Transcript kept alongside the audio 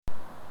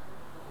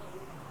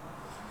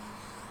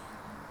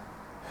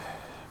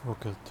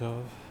בוקר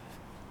טוב.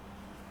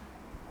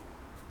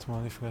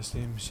 אתמול נפגשתי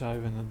עם שי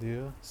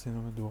ונדיר,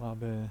 עשינו מדורה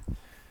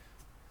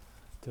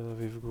בתל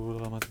אביב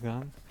גבול רמת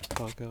גן,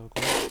 פארק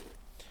הירקון,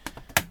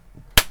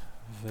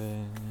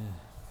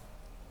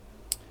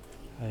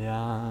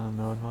 והיה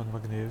מאוד מאוד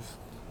מגניב,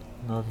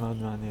 מאוד מאוד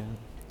מעניין.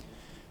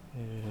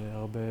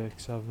 הרבה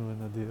הקשבנו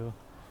לנדיר,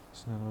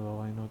 שנינו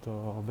לא ראינו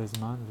אותו הרבה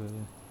זמן,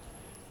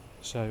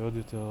 ושי עוד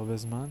יותר הרבה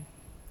זמן,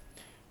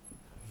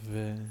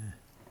 והוא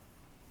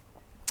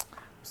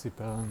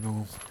סיפר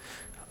לנו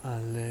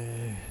על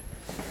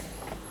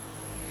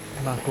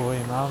מה קורה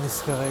עם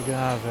ארמיס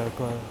כרגע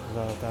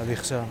ועל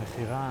התהליך של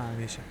המחירה.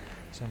 אני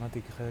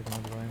שמעתי חלק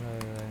מהדברים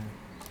האלה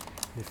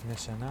לפני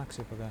שנה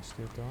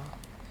כשפגשתי אותו,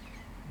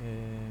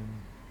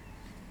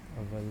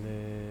 אבל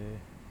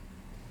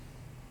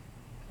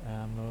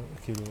היה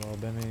כאילו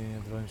הרבה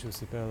מהדברים שהוא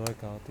סיפר לא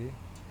הכרתי,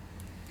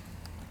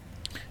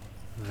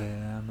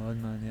 והיה מאוד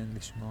מעניין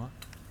לשמוע.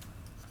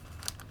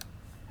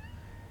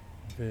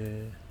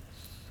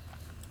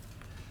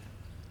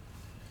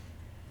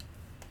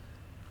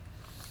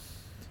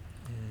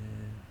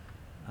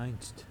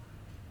 איינשט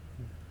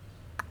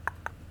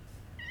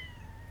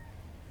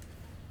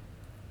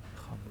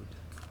חמוד.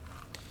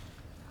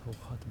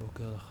 ארוחת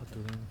בוקר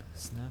לחתולים,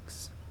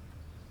 סנאקס,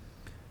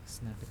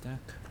 סנאק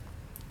אטאק.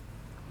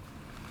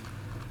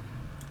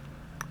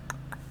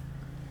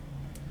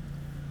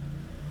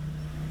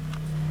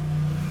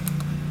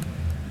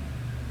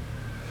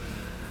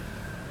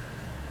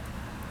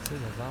 זה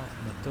דבר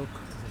מתוק,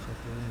 זה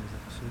חתולים, זה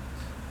פשוט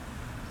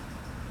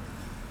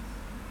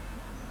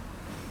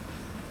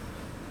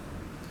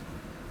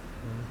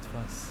לא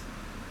נתפס.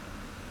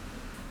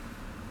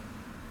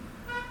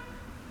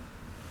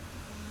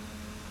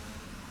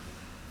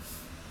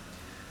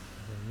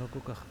 והם לא כל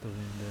כך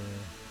טובים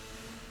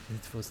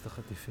לתפוס את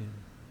החטיפים.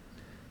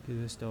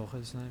 כאילו יש את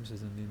האוכל שלהם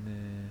שזה מין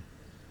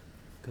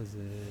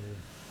כזה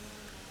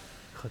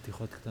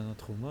חתיכות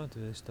קטנות חומות,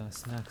 ויש את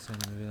הסנאקס שאני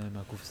מביא להם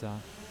מהקופסה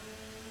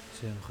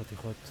שהן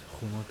חתיכות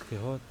חומות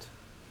כהות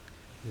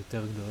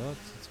יותר גדולות,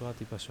 צורה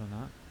טיפה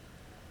שונה.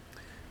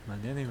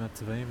 מעניין אם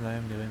הצבעים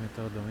להם נראים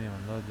יותר דומים,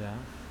 אני לא יודע,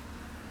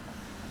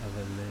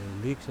 אבל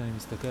לי כשאני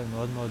מסתכל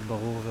מאוד מאוד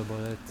ברור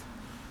ובולט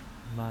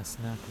מה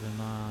הסנאק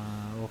ומה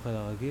האוכל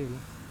הרגיל,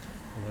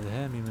 אבל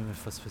הם, אם הם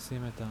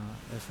מפספסים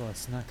איפה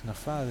הסנאק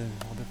נפל, הם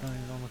הרבה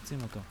פעמים לא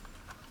מוצאים אותו.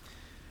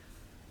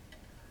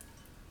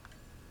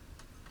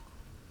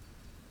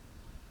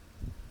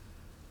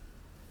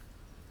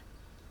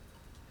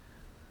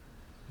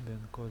 בין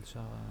כל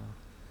שאר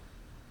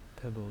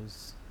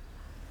הפבלס,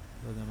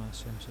 לא יודע מה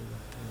השם שלו,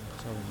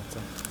 עכשיו הוא מצא.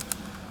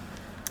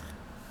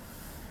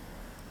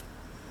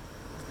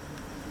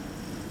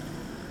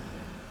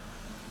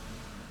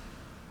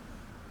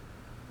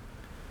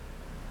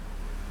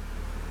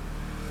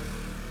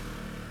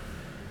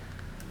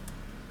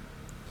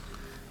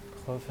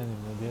 בכל אופן,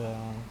 עם נדיר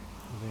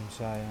ועם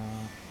שי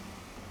היה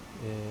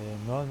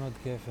מאוד מאוד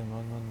כיף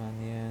ומאוד מאוד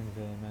מעניין,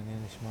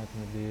 ומעניין לשמוע את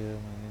נדיר,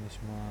 מעניין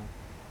לשמוע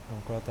גם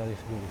כל התהליך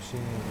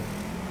גירושים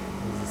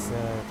ואיזה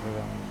סרט,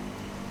 וגם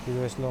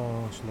כאילו יש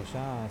לו 3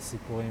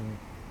 סיפורים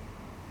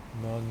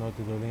מאוד מאוד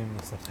גדולים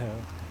לספר.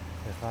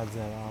 אחד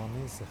זה על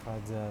ארמיס, אחד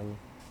זה על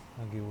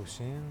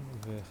הגירושים,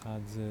 ואחד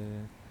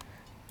זה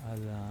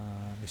על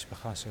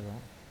המשפחה שלו.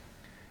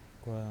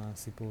 כל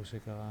הסיפור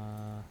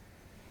שקרה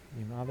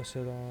עם אבא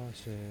שלו,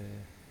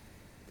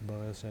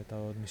 שהתברר שהייתה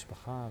עוד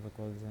משפחה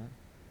וכל זה.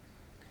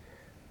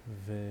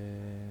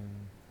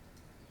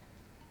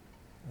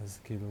 אז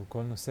כאילו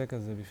כל נושא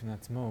כזה בפני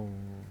עצמו הוא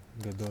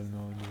גדול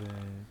מאוד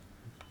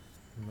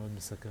ומאוד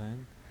מסקרן,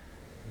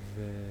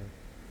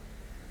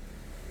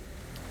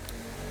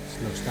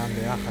 ושלושתם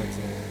ביחד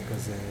זה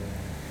כזה,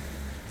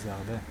 זה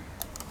הרבה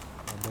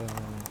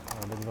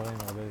דברים,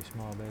 הרבה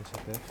לשמוע, הרבה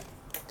לשתף.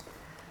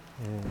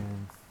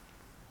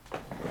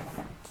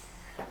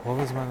 רוב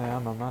הזמן היה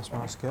ממש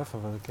ממש כיף,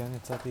 אבל כן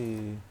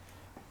יצאתי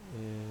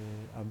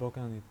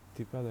הבוקר אני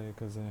טיפה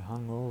כזה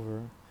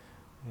hangover,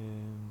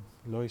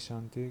 לא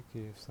ישנתי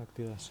כי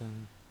הפסקתי לעשן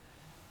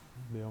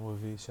ביום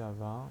רביעי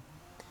שעבר,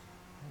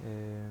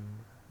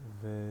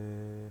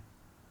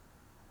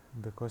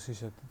 ובקושי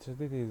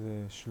שתיתי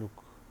איזה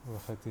שלוק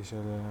וחצי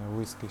של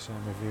וויסקי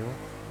שהם הביאו,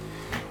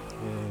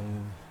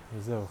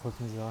 וזהו, חוץ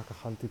מזה רק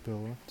אכלתי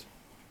פירות.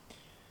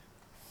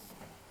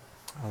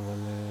 אבל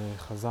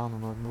חזרנו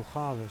מאוד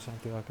מאוחר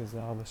וישנתי רק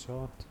איזה 4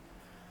 שעות,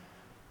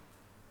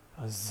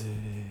 אז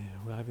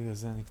אולי בגלל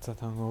זה אני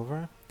קצת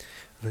hangover.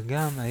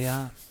 וגם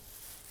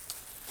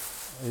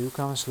היו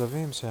כמה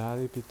שלבים שהיה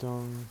לי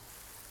פתאום,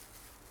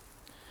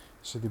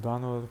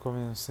 שדיברנו על כל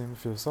מיני נושאים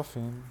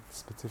פילוסופיים,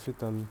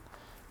 ספציפית על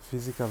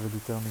פיזיקה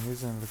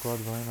ודיטרמיניזם וכל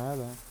הדברים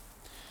האלה,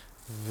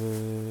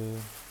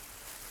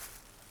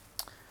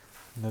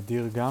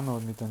 ונדיר גם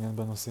מאוד מתעניין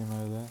בנושאים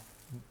האלה.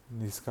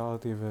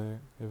 נזכרתי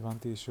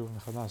והבנתי שוב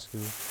מחדש,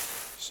 כאילו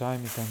שי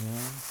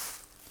מתעניין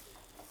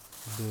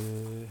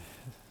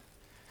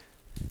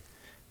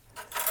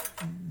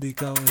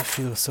בעיקר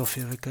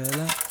בפילוסופיה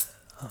וכאלה,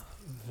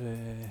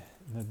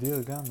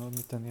 ונדיר גם מאוד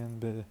מתעניין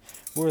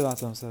הוא העלה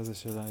את הנושא הזה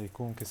של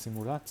היקום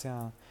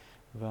כסימולציה,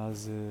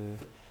 ואז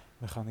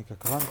מכניקה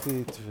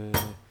קוונטית,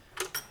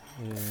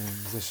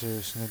 וזה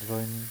ששני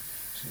דברים,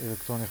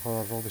 אלקטרון יכול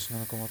לעבור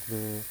בשני מקומות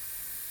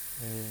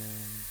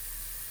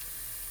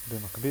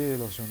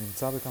במקביל, או שהוא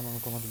נמצא בכמה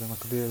מקומות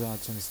במקביל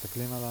עד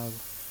שמסתכלים עליו.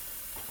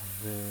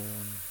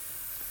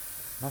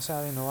 ומה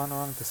שהיה לי נורא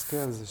נורא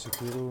מתסכל זה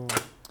שכאילו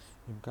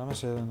עם כמה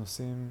שאלה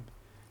נושאים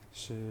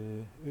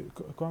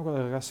קודם כל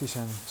הרגשתי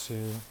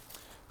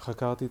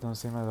שחקרתי את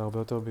הנושאים האלה הרבה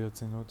יותר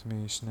ברצינות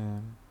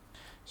משניהם.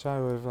 שי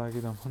אוהב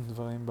להגיד המון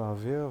דברים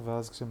באוויר,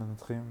 ואז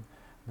כשמנתחים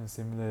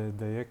מנסים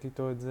לדייק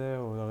איתו את זה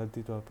או לרדת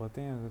איתו על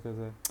פרטים, זה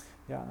כזה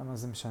יאללה מה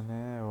זה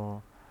משנה, או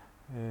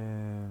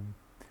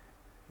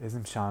איזה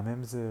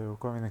משעמם זה, או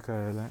כל מיני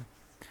כאלה.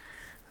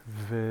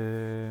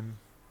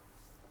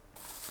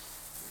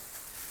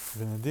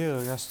 ונדיר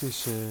הרגשתי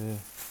שזה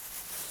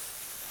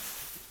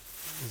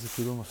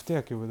כאילו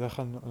מפתיע, כי הוא בדרך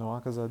כלל נורא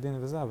כזה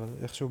עדין וזה, אבל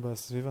איכשהו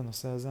בסביב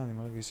הנושא הזה אני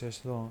מרגיש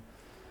שיש לו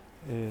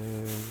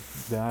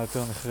דעה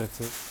יותר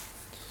נחרצת.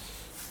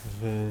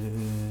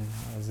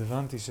 אז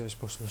הבנתי שיש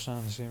פה 3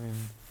 אנשים עם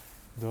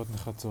דעות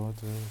נחרצות,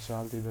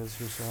 ושאלתי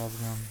באיזשהו שלב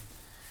גם,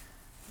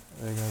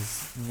 רגע,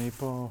 אז מי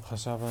פה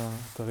חשב,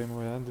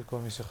 תרימו יד, כל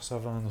מי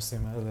שחשב על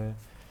הנושאים האלה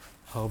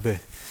הרבה.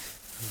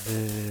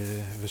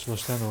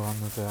 ושלושתנו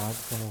הרמנו את היד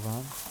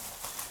כמובן.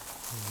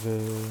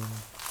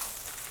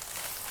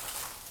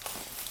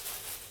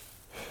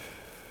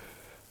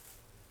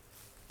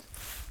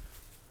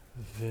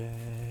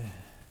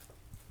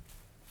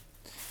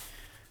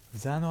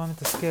 זה היה נורא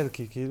מתסכל,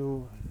 כי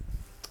כאילו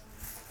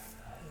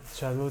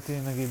שאלו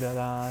אותי נגיד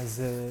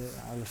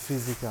על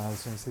פיזיקה,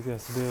 אז שניסיתי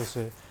להסביר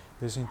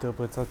שיש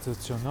אינטרפרטציות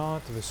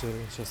שונות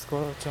ושיש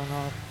אסכולות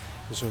שונות,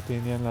 ושאותי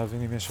עניין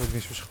להבין אם יש עוד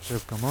מישהו שחושב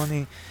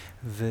כמוני,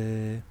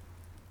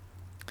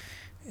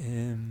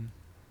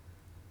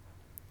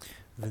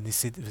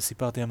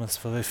 וסיפרתי על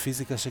ספרי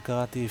פיזיקה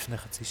שקראתי לפני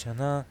חצי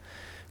שנה,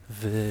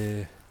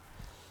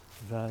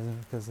 ואז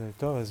כזה,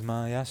 טוב, אז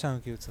מה היה שם?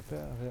 כאילו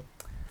תספר,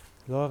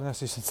 ולא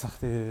הרגשתי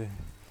שהצלחתי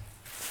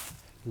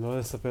לא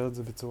לספר את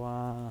זה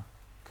בצורה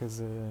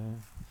כזה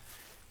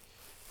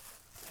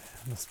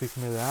מספיק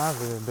מלאה,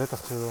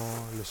 ובטח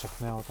שלא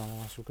לשכנע אותם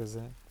או משהו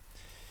כזה.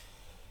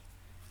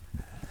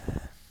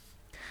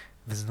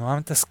 וזה נורא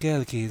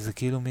מתסכל, כי זה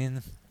כאילו מין,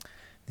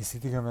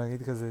 ניסיתי גם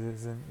להגיד כזה,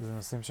 זה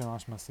נושאים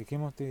שממש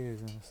מעסיקים אותי,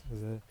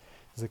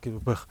 זה כאילו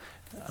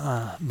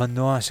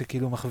מנוע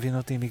שכאילו מכווין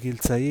אותי מגיל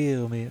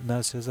צעיר,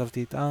 מאז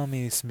שעזבתי את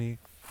ארמיס,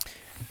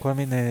 מכל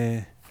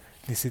מיני,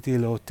 ניסיתי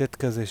לאותת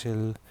כזה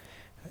של,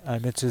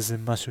 האמת שזה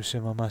משהו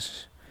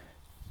שממש,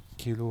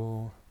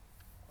 כאילו,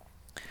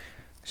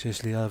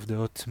 שיש לי עליו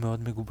דעות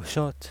מאוד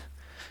מגובשות,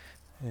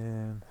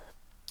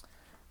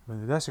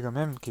 ואני יודע שגם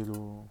הם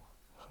כאילו,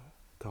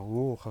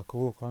 קראו,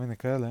 חקרו, כל מיני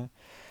כאלה,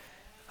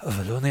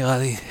 אבל לא נראה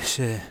לי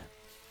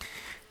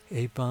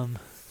שאי פעם,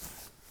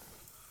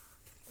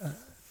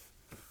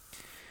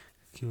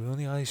 כאילו לא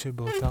נראה לי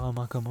שבאותה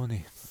רמה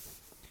כמוני.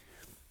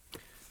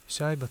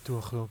 שי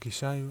בטוח לא, כי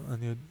שי,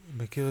 אני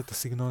מכיר את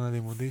הסגנון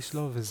הלימודי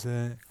שלו,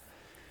 וזה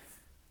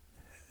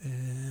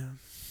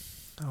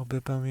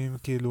הרבה פעמים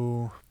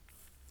כאילו,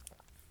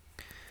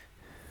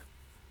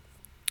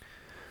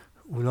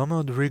 הוא לא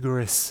מאוד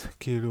rigorous,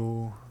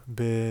 כאילו,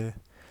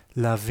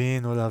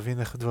 להבין או להבין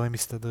איך דברים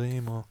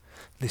מסתדרים או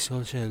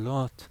לשאול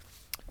שאלות.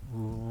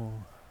 הוא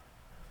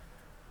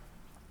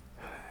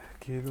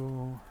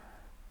כאילו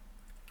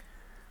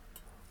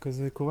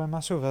כזה קורה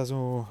משהו ואז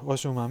הוא או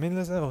שהוא מאמין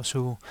לזה או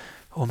שהוא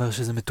אומר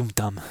שזה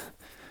מטומטם,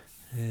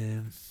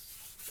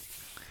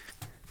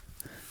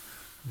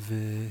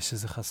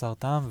 ושזה חסר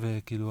טעם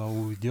וכאילו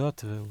הוא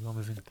אידיוט והוא לא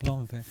מבין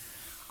כלום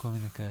וכל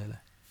מיני כאלה.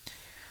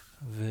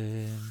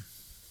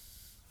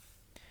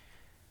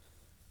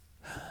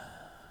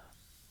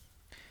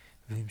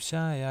 ועם שי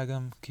היה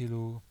גם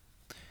כאילו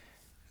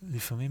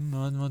לפעמים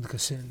מאוד מאוד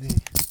קשה לי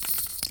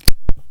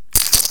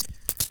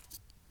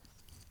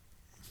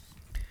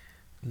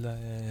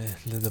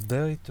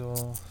לדבר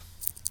איתו,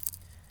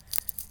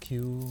 כי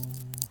הוא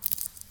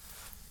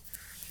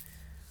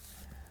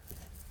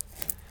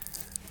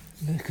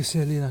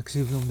קשה לי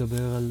להקשיב לו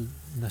מדבר על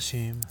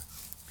נשים.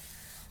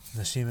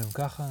 נשים הם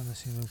ככה,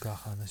 נשים הם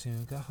ככה, נשים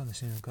הם ככה,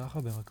 נשים הם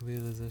ככה,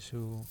 במקביל לזה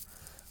שהוא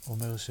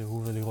אומר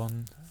שהוא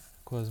ולירון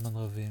כל הזמן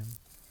רבים.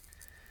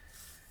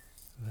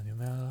 ואני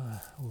אומר,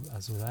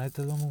 אז אולי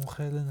אתה לא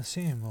מומחה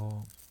לנשים,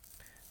 או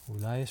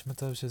אולי יש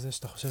מצב שזה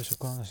שאתה חושב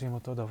שכל הנשים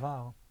אותו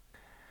דבר,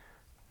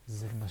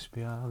 זה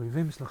משפיע על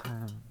הריבים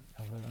שלכם,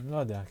 אבל אני לא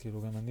יודע,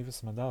 כאילו גם אני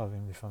וסמדה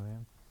רבים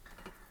לפעמים,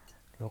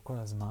 לא כל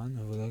הזמן,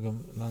 אבל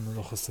גם לנו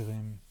לא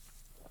חסרים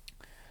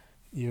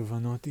אי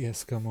הבנות, אי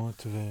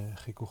הסכמות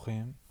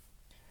וחיכוכים.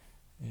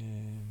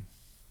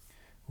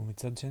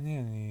 ומצד שני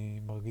אני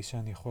מרגיש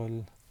שאני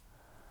יכול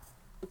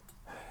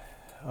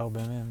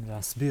הרבה מהם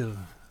להסביר,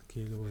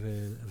 כאילו,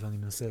 ואני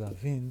מנסה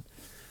להבין,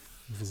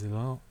 וזה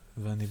לא,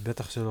 ואני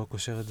בטח שלא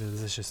קושר את זה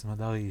לזה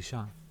שסמדר היא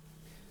אישה.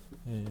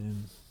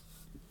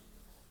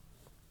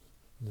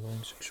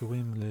 דברים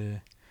שקשורים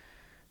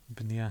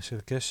לבנייה של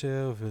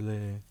קשר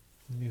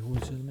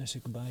ולניהול של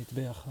משק בית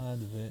ביחד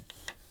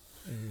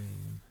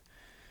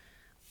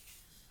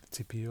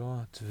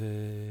ציפיות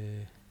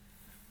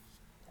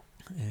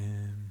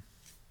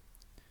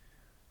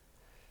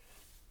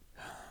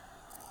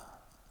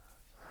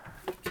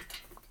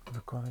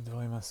וכל מיני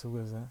דברים מהסוג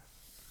הזה.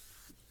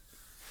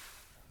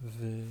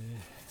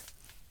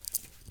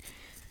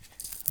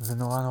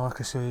 ונורא נורא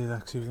קשה לי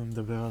להקשיב לו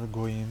מדבר על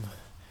גויים.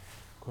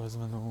 כל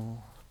הזמן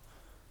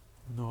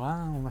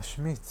הוא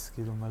משמיץ,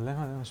 כאילו מלא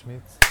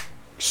משמיץ.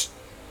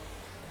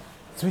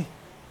 צבי,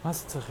 מה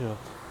זה צריך להיות?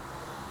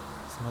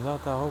 סמדר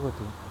תהרוג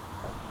אותי.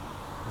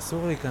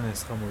 אסור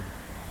להיכנס, חמוד.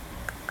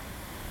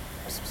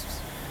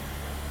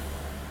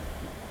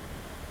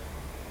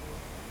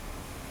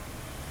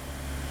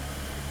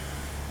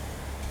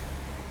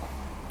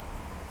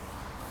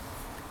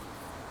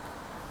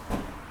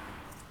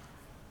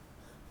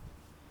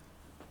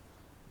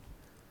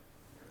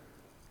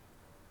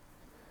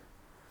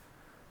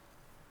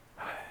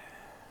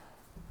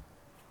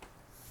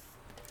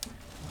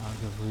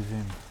 אגב,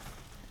 ריבים.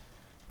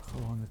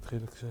 האחרון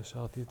התחיל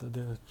כשהשארתי את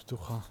הדלת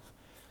פתוחה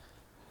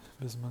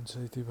בזמן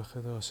שהייתי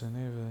בחדר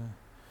השני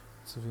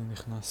וצבי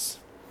נכנס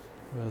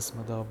ואז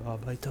סמדר בא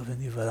הביתה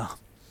ונבלה.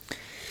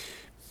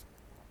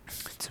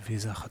 צבי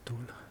זה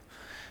החתול.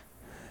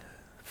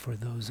 For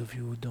those of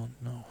you who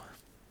don't know.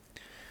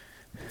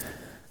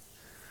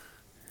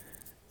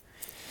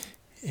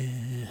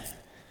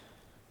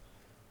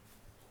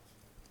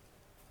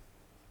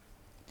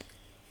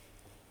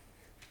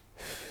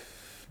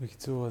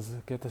 בקיצור, אז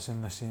קטע של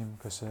נשים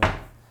קשה,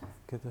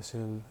 קטע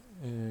של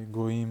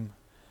גויים,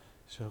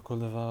 שכל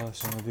דבר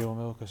שנדיר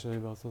אומר הוא קשה לי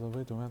בארצות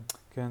הברית, הוא אומר,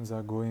 כן, זה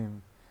הגויים.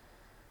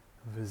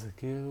 וזה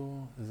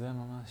כאילו, זה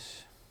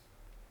ממש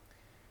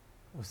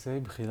עושה לי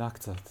בחילה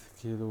קצת,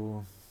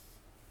 כאילו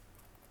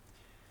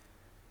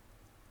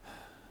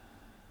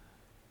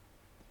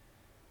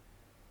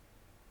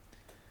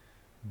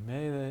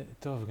מילא,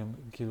 טוב, גם,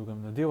 כאילו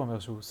גם נדיר אומר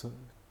שהוא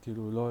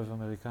כאילו לא אוהב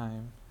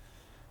אמריקאים,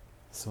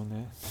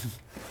 שונא,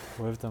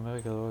 אוהב את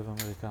אמריקה, לא אוהב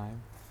אמריקאים,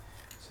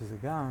 שזה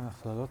גם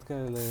הכללות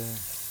כאלה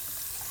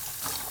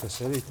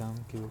קשה לי איתם,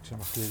 כאילו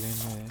כשמכלילים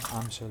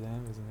עם שלם,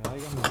 וזה נראה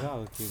לי גם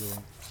מוזר, כאילו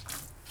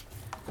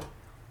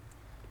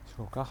יש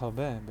כל כך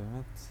הרבה,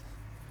 באמת,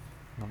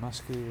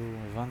 ממש כאילו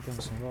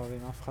הבנתם שהם לא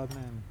אוהבים אף אחד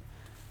מהם,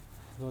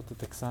 לא את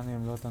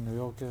הטקסנים, לא את הניו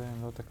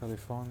יורקרים, לא את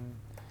הקליפורנים,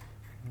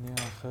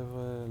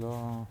 החבר'ה,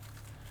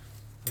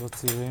 לא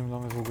צעירים, לא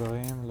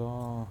מבוגרים,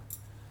 לא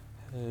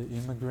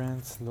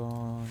אימגרנטס,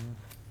 לא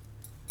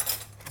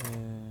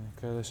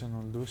כאלה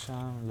שנולדו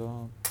שם,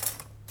 לא,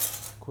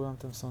 כולם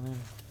אתם שונאים,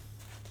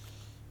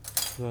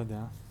 לא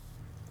יודע.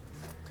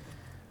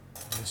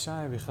 ושי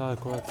בכלל,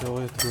 כל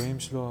התיאוריות גויים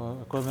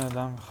שלו, כל בן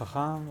אדם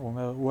חכם, הוא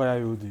אומר, הוא היה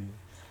יהודי.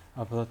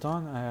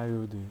 אפלטון היה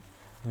יהודי.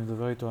 אני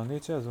מדבר איתו על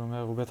ניטשה, אז הוא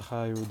אומר, הוא בטח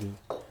היה יהודי.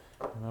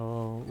 הוא אומר,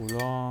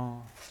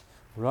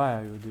 הוא לא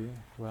היה יהודי,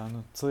 הוא היה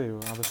נוצרי,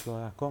 אבא שלו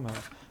היה כומר.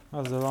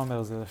 אבל זה לא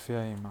אומר, זה לפי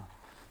האמא.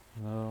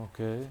 הוא אומר,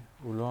 אוקיי,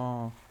 הוא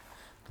לא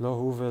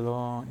הוא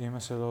ולא אמא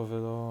שלו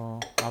ולא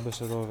אבא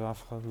שלו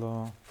ואף אחד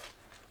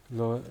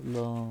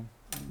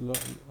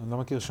אני לא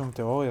מכיר שום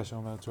תיאוריה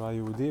שאומרת שהוא היה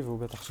יהודי והוא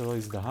בטח שלא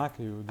הזדהה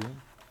כיהודי.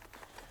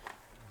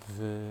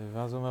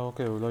 ואז הוא אומר,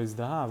 אוקיי, הוא לא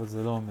הזדהה, אבל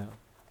זה לא אומר.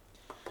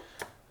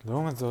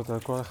 לעומת זאת, על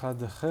כל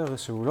אחד אחר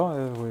שהוא לא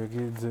אוהב, הוא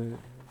יגיד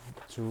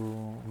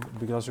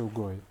בגלל שהוא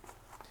גוי.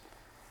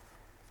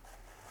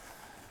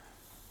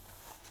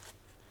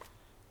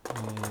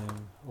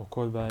 או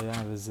כל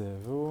בעיה וזה.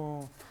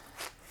 והוא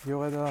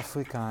יורד על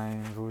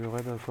אפריקאים, והוא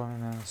יורד על כל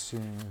מיני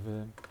אנשים,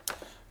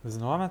 וזה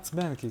נורא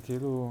מעצבן, כי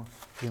כאילו,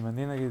 אם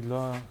אני נגיד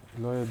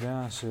לא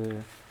יודע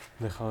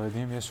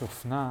שלחרדים יש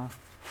אופנה,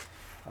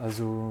 אז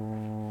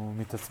הוא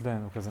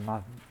מתעצבן, הוא כזה,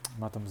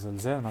 מה אתה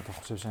מזלזל? מה אתה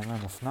חושב שאין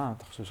להם אופנה?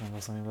 אתה חושב שהם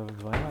לא שמים לב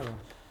לדברים האלה?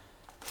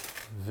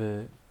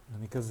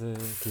 ואני כזה,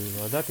 כאילו,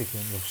 לא ידעתי, כי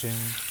הם לובשים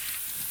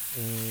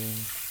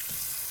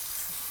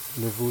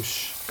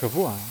לבוש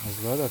קבוע,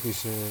 אז לא ידעתי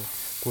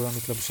שכולם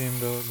מתלבשים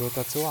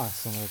באותה צורה,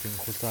 זאת אומרת, עם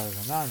חולצה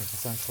לבנה,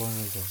 מכנסיים שחורים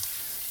וזה.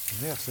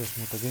 נניח שיש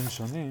מותגים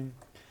שונים,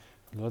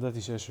 לא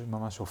ידעתי שיש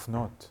ממש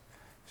אופנות,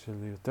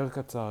 של יותר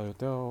קצר,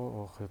 יותר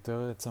ארוך,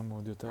 יותר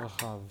צמוד, יותר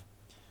רחב,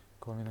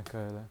 כל מיני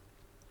כאלה.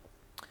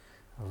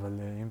 אבל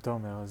אם אתה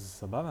אומר, אז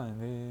סבבה,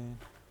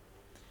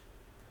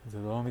 זה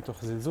לא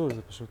מתוך זלזול,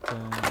 זה פשוט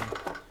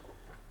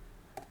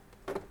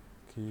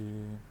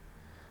כי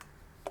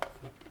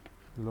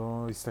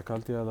לא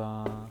הסתכלתי על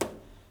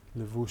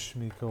הלבוש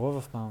מקרוב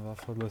אף פעם,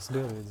 ואף אחד לא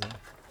הסביר לי את זה.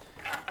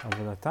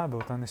 אבל אתה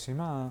באותה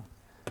נשימה,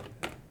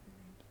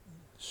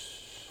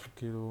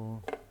 כאילו,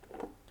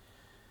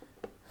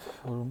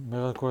 הוא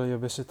אומר על כל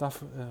היבשת, הוא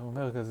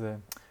אומר כזה,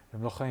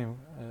 הם לא חיים,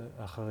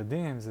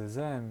 החרדים,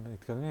 הם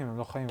מתקדמים, הם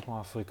לא חיים כמו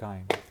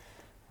האפריקאים.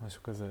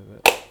 משהו כזה.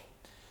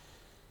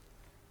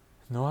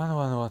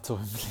 נורא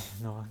צורם לי,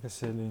 נורא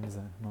קשה לי עם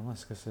זה,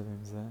 ממש קשה לי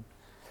עם זה.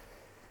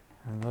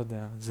 אני לא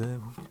יודע, זה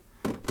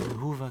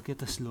הוא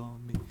והקטע שלו,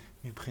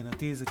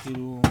 מבחינתי זה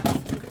כאילו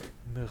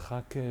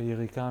מרחק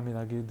יריקה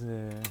מלהגיד,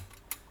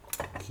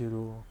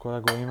 כאילו כל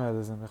הגויים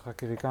האלה זה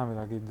מרחק יריקה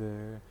מלהגיד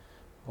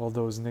all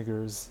those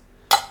niggers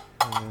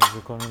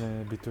וכל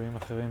מיני ביטויים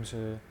אחרים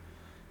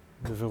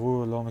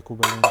בבירור לא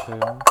מקובלים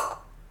כיום.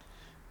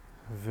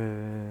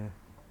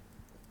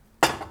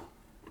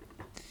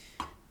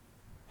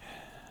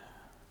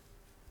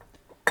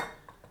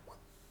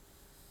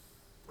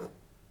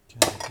 כן,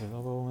 זה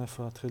לא ברור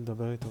מאיפה להתחיל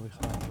לדבר איתו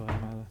בכלל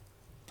הדברים האלה.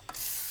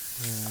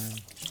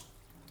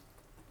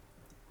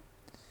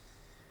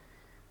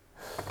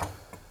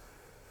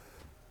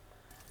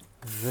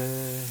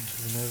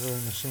 ומעבר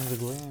לנשים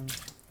וגויים,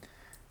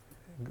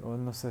 עוד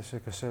נושא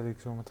שקשה לי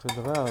כשהוא מתחיל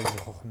לדבר עליו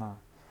זה חוכמה.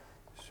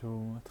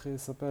 שהוא מתחיל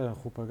לספר איך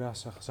הוא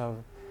פגש עכשיו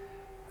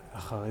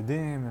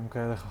החרדים הם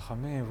כאלה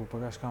חכמים, והוא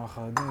פגש כמה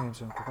חרדים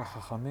שהם כל כך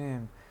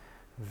חכמים,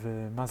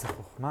 ומה זה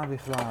חוכמה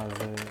בכלל,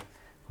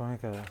 וכל מיני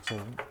כאלה.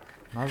 עכשיו,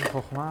 מה זה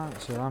חוכמה?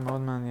 שאלה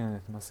מאוד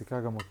מעניינת,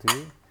 מעסיקה גם אותי.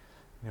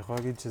 אני יכול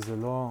להגיד שזה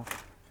לא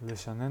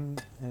לשנן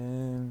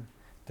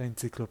את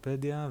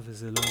האנציקלופדיה,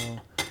 וזה לא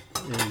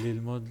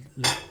ללמוד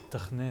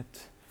לתכנת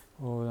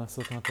או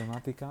לעשות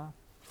מתמטיקה,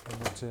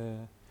 למרות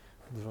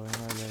שדברים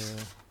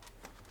האלה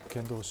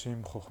כן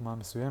דורשים חוכמה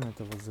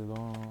מסוימת, אבל זה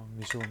לא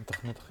מישהו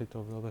מתכנת הכי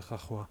טוב, לא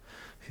בהכרח הוא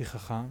הכי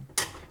חכם.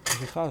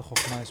 בכלל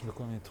חוכמה יש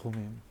בכל מיני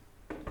תחומים.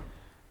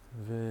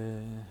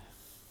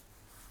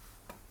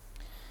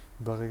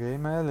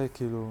 וברגעים האלה,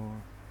 כאילו,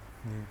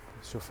 אני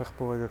שופך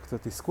פה רגע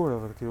קצת תסכול,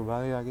 אבל כאילו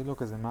בא לי להגיד לו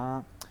כזה, מה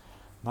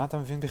אתה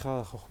מבין בכלל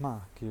על חוכמה?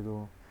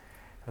 כאילו,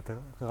 אתה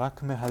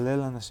רק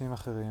מהלל אנשים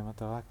אחרים,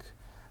 אתה רק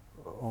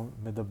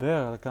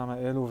מדבר על כמה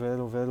אלו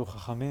ואלו ואלו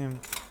חכמים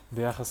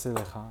ביחס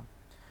אליך.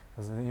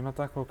 אז אם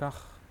אתה כל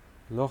כך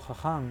לא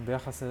חכם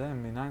ביחס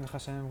אליהם, מניין לך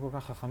שהם כל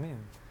כך חכמים?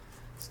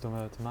 זאת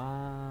אומרת,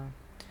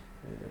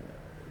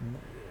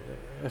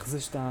 איך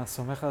זה שאתה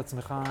סומך על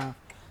עצמך,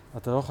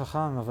 אתה לא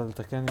חכם, אבל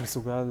אתה כן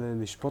מסוגל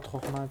לשפוט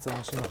חוכמה אצל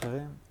אנשים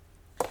אחרים?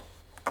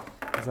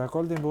 זה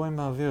הכל דיבורים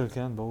באוויר,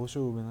 כן? ברור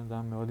שהוא בן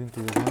אדם מאוד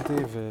אינטליגנטי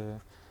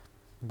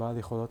ובעל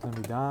יכולות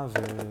למידה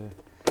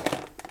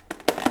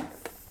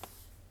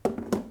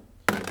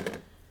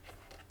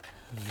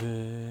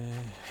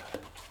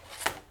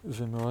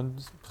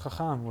ומאוד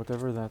חכם,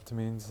 whatever that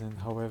means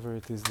and however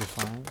it is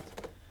defined.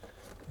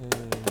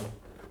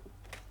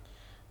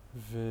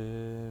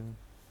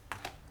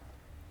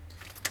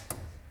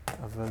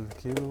 אבל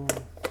כאילו,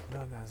 לא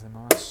יודע, זה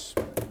ממש,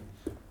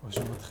 או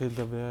שהוא מתחיל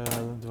לדבר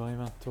על דברים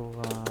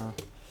מהתורה,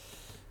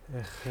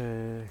 איך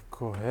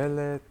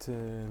קהלת,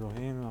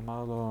 אלוהים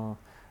אמר לו,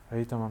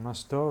 היית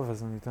ממש טוב,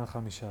 אז אני אתן לך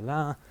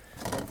משאלה,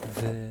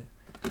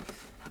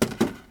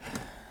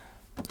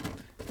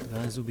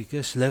 ואז הוא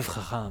ביקש לב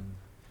חכם.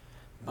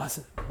 מה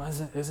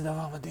זה, איזה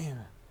דבר מדהים.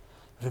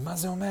 ומה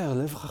זה אומר,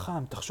 לב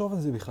חכם? תחשוב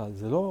על זה בכלל,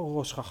 זה לא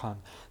ראש חכם,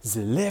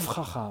 זה לב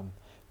חכם.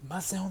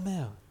 מה זה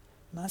אומר?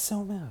 מה זה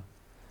אומר?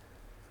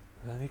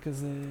 ואני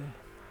כזה,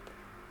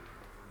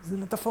 זה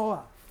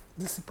מטאפורה,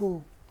 זה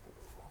סיפור.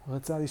 הוא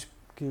רצה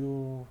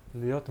כאילו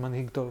להיות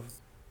מנהיג טוב,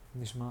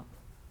 נשמע.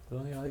 זה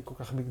לא נראה לי כל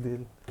כך ביג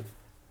דיל.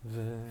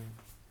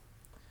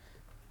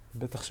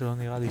 ובטח שלא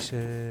נראה לי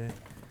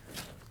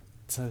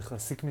שצריך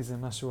להסיק מזה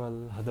משהו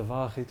על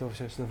הדבר הכי טוב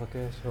שיש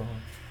לבקש, או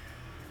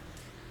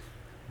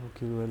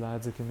כאילו העלה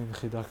את זה כמין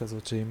חידה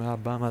כזאת, שאם היה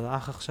בא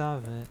מלאך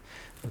עכשיו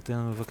ונותן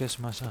לנו לבקש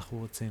מה שאנחנו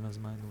רוצים, אז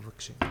מה היינו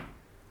מבקשים?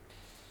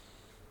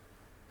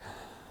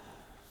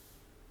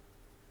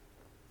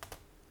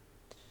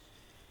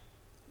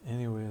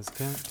 anyway, אז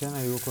כן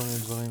היו כל מיני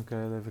דברים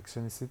כאלה,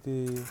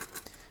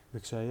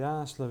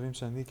 וכשהיה שלבים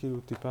שאני כאילו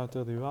טיפה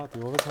יותר דיברתי,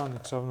 רוב הזמן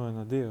הקשבנו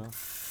לנדיר,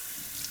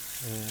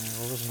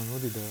 רוב הזמן הוא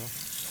דיבר,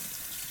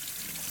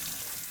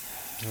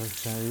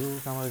 וכשהיו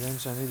כמה רגעים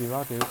שאני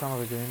דיברתי, היו כמה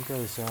רגעים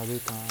כאלה שהיה לי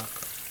את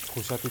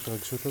התחושת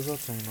התרגשות הזאת,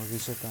 שאני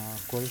מרגיש את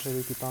הקול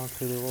שלי טיפה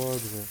מתחיל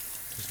לראות,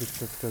 ויש לי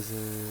קצת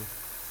כזה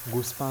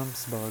גוס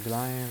פאמפס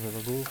ברגליים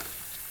ובגוף,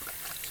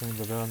 כשאני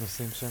מדבר על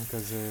נושאים שהם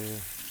כזה,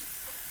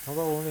 לא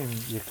ברור לי אם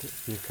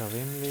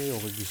יקרים לי, או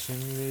רגישים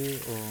לי,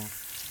 או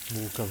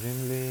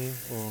מורכבים לי,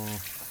 או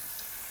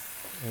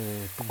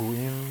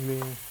פגועים לי.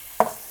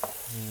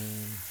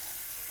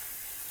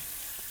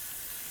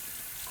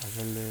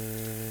 אבל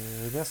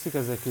הרגשתי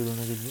כזה, כאילו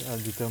נגיד,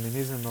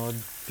 הדטרמיניזם מאוד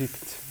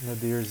piqued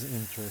נדיר's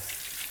interest.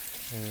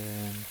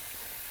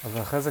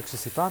 אבל אחרי זה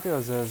כשסיפרתי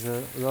על זה, אז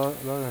לא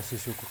הרגשתי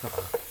שהוא כל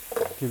כך,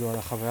 כאילו על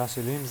החוויה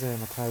שלי עם זה,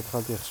 מתי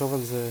התחלתי לחשוב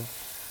על זה.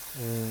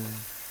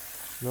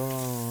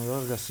 לא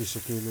הרגשתי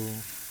שכאילו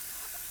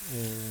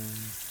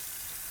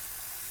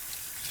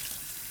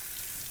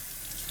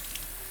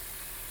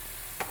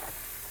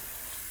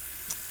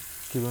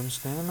כאילו הם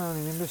שניהם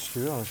מאמינים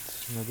בשטויות.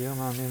 נדיר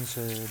מאמין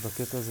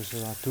שבקטע הזה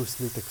של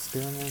ה-two-sleep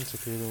experiment,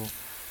 שכאילו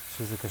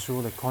שזה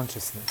קשור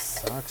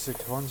ל-consciousness, רק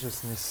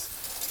ש-consciousness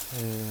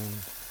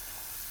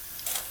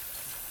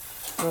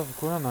טוב,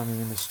 כולם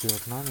מאמינים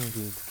בשטויות, מה אני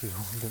אגיד? כאילו,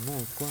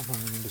 באמת, כולם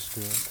מאמינים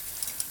בשטויות.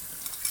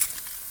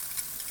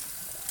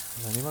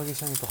 ואני מרגיש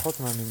שאני פחות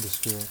מאמין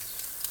בשטויות.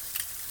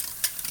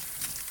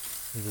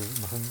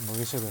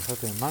 ומרגיש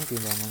שבהחלט האמנתי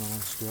בהמון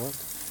שטויות,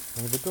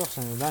 ואני בטוח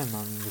שאני עדיין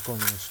מאמין בכל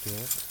מיני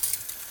שטויות,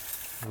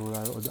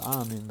 ואולי עוד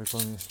אאמין בכל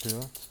מיני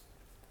שטויות,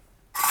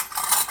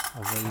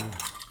 אבל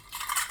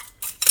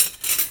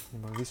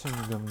אני מרגיש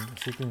שאני גם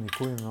עשיתי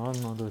ניקוי מאוד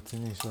מאוד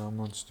רציני של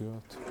המון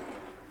שטויות.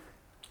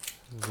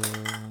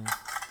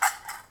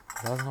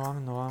 ואז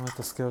נורא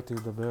מתסכל אותי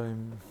לדבר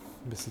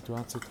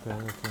בסיטואציות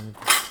כאלה, כי אני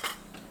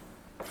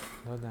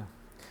לא יודע.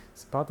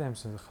 סיפרתי להם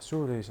שזה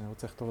חשוב לי, שאני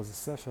רוצה לכתוב איזה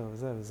ספר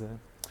וזה.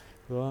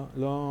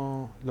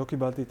 לא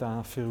קיבלתי את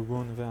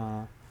הפרגון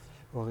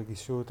או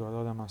הרגישות, או לא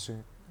יודע מה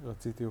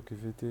שרציתי או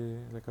קיוויתי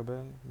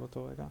לקבל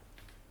באותו רגע.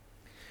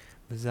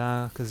 וזה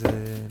היה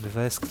כזה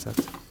מבאס קצת.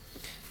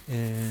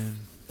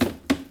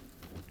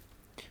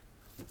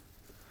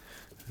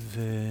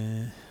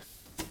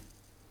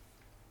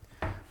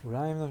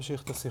 אולי אם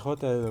נמשיך את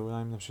השיחות האלה,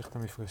 אולי אם נמשיך את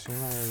המפגשים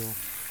האלו,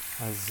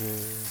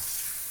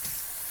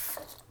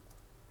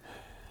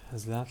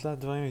 אז לאט לאט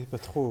דברים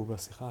יתפתחו.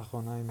 בשיחה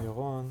האחרונה עם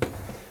ירון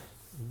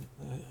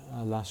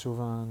עלה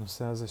שוב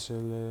הנושא הזה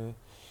של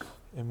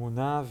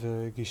אמונה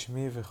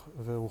וגשמי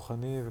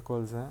ורוחני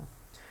וכל זה.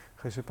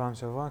 אחרי שפעם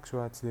שעברה כשהוא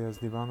היה אצלי אז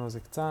דיברנו על זה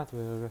קצת,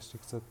 והרגשתי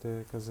קצת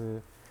כזה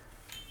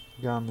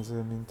גם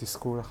איזה מין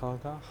תסכול אחר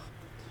כך.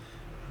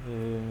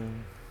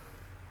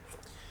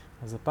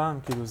 אז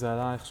הפעם כאילו זה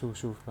עלה איכשהו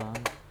שוב פעם,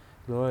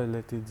 לא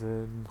העליתי את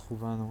זה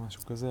מכוון או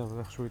משהו כזה, אבל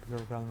איכשהו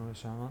התגלגלנו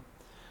לשם.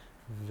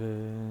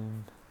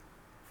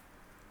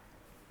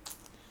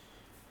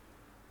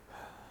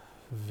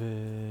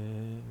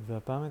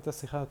 והפעם הייתה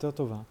שיחה יותר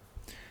טובה,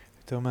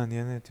 יותר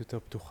מעניינת, יותר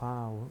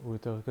פתוחה, הוא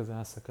יותר כזה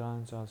היה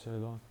סקרן, שאל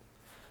שאלות.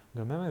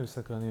 גם הם היו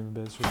סקרנים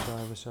באיזשהו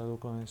שלב ושאלו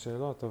כל מיני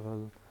שאלות,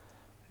 אבל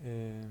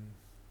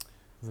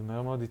זה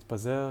מהר מאוד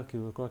התפזר,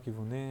 כאילו לכל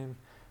הכיוונים,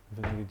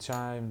 ונגיד שי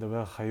מדבר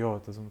על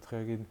חיות, אז הוא מתחיל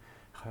להגיד,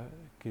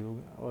 כאילו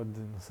עוד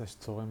נושא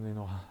שצורם לי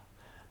נורא,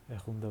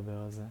 איך הוא מדבר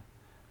על זה.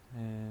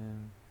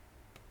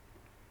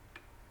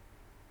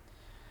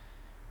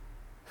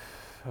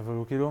 אבל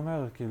הוא כאילו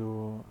אומר,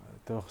 כאילו,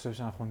 אתה לא חושב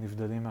שאנחנו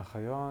נבדלים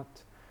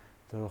מהחיות,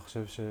 אתה לא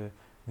חושב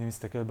שאני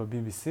מסתכל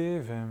ב-BBC,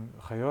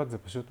 וחיות זה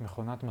פשוט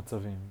מכונת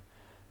מצבים.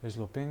 יש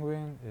לו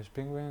פינגווין, יש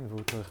פינגווין,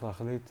 והוא צריך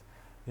להחליט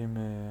אם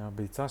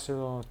הביצה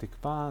שלו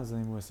תקפא, אז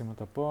אם הוא ישים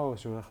אותה פה, או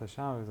שהוא הולך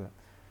לשם וזה.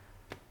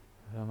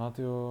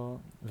 ואמרתי לו,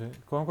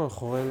 וקודם כל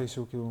חורה לי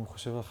שהוא כאילו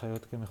חושב על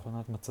חיות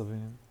כמכונת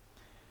מצבים.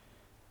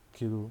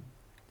 כאילו,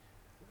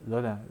 לא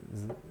יודע,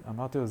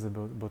 אמרתי לו, זה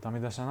באותה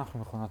מידה שאנחנו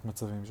מכונת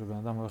מצבים, שבן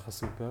אדם הולך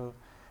לסופר,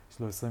 יש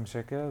לו 20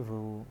 שקל,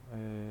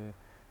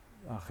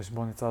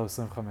 החשבון יצא לו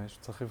 25,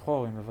 הוא צריך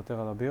לבחור אם לוותר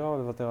על הבירה או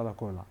לוותר על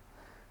הקולה.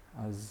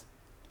 אז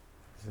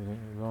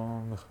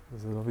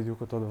זה לא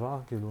בדיוק אותו דבר,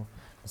 כאילו,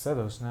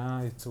 בסדר,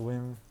 שני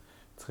היצורים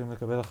צריכים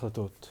לקבל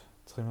החלטות,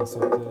 צריכים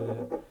לעשות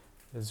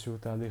איזשהו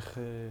תהליך.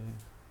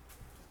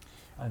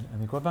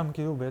 אני כל פעם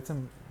כאילו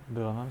בעצם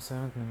ברמה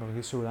מסוימת אני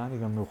מרגיש שאולי אני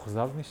גם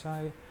מאוכזב משי,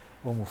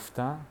 או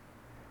מופתע,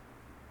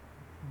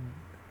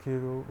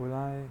 כאילו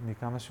אולי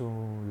מכמה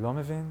שהוא לא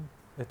מבין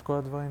את כל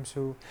הדברים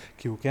שהוא,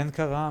 כי הוא כן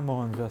קרא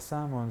המון ועשה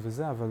המון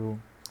וזה, אבל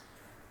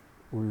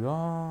הוא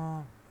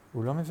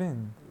לא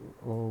מבין,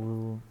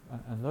 או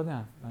אני לא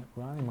יודע,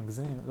 אולי אני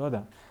מגזים, לא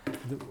יודע,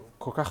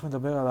 כל כך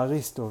מדבר על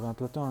אריסטו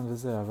ואפלטון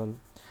וזה, אבל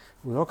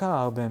הוא לא קרא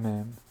הרבה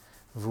מהם,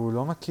 והוא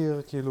לא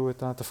מכיר כאילו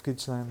את התפקיד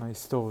שלהם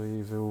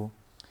ההיסטורי, והוא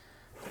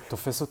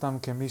תופס אותם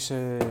כמי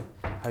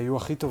שהיו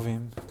הכי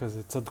טובים,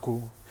 כזה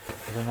צדקו,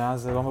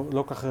 ומאז זה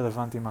לא כך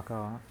רלוונטי מה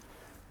קרה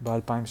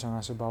ב2000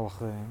 שנה שבאו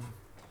אחריהם.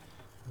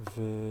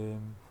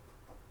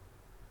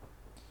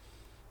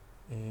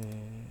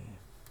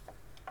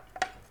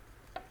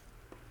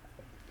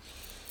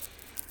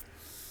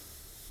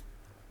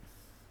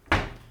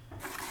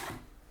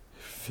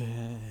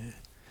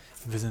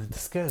 וזה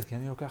מתסכל, כי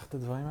אני לוקח את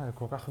הדברים האלה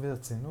כל כך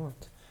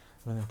ברצינות,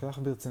 ואני לוקח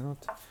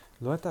ברצינות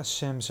לא את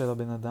השם של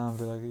הבן אדם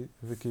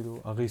וכאילו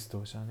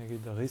אריסטו, שאני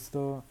אגיד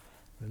אריסטו,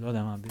 ולא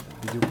יודע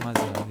בדיוק מה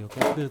זה, אני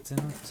לוקח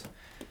ברצינות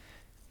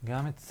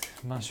גם את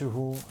מה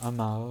שהוא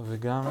אמר,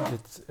 וגם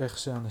את איך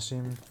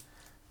שאנשים,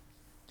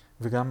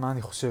 וגם מה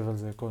אני חושב על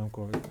זה קודם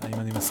כל, האם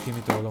אני מסכים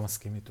איתו או לא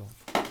מסכים איתו.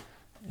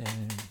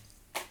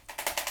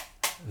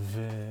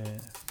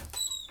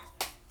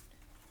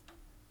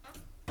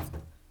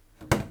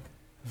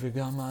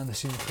 וגם מה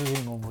אנשים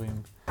אחרים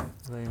אומרים,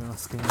 והאם הם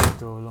מסכימים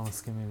איתו או לא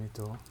מסכימים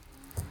איתו,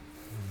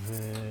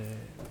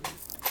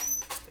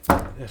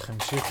 ואיך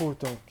המשיכו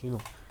אותו, כאילו.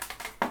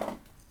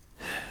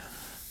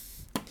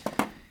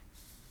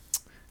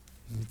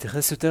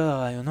 מתייחס יותר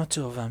לרעיונות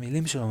שלו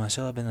והמילים שלו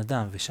מאשר לבן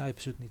אדם, ושי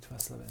פשוט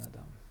נתפס לבן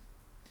אדם.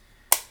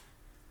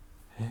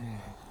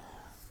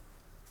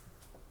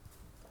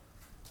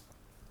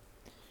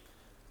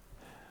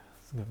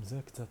 אז גם זה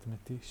קצת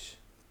מתיש.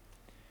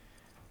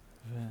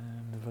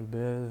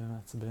 ומבלבל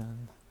ומעצבן.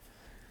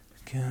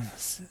 כן,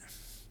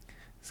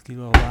 אז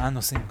כאילו 4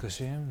 נושאים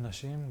קשים,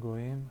 נשים,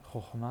 גויים,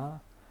 חוכמה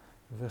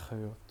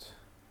וחיות.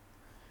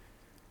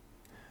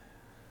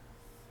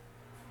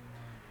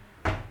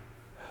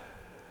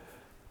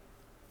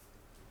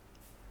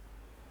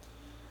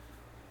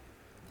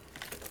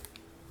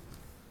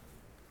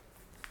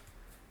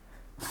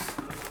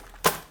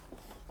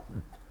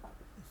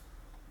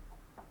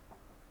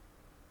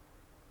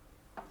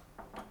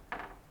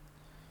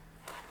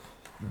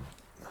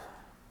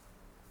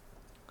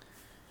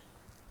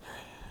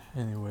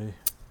 Anyway.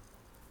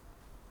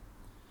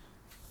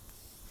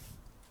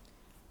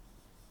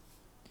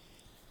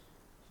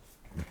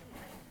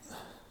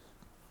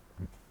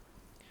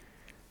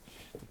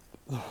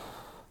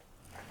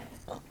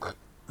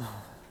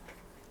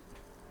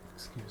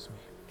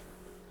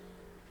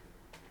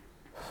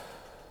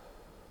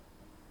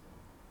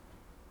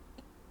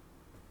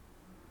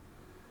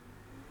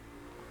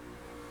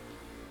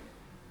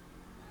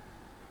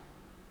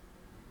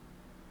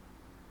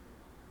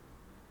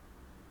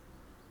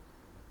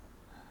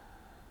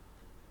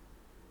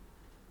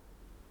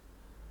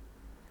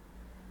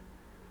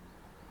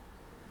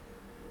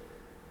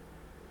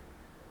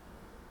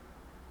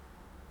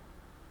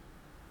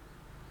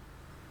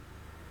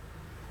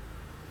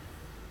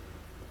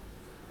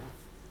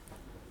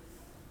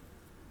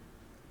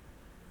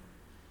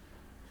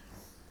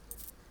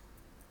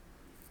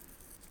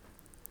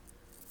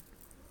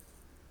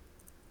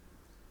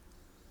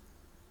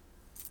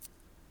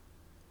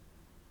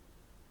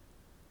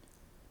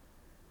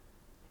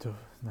 טוב,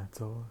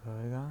 נעצור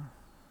כרגע.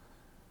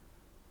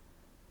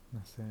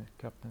 נעשה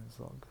קפטנס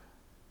לוג.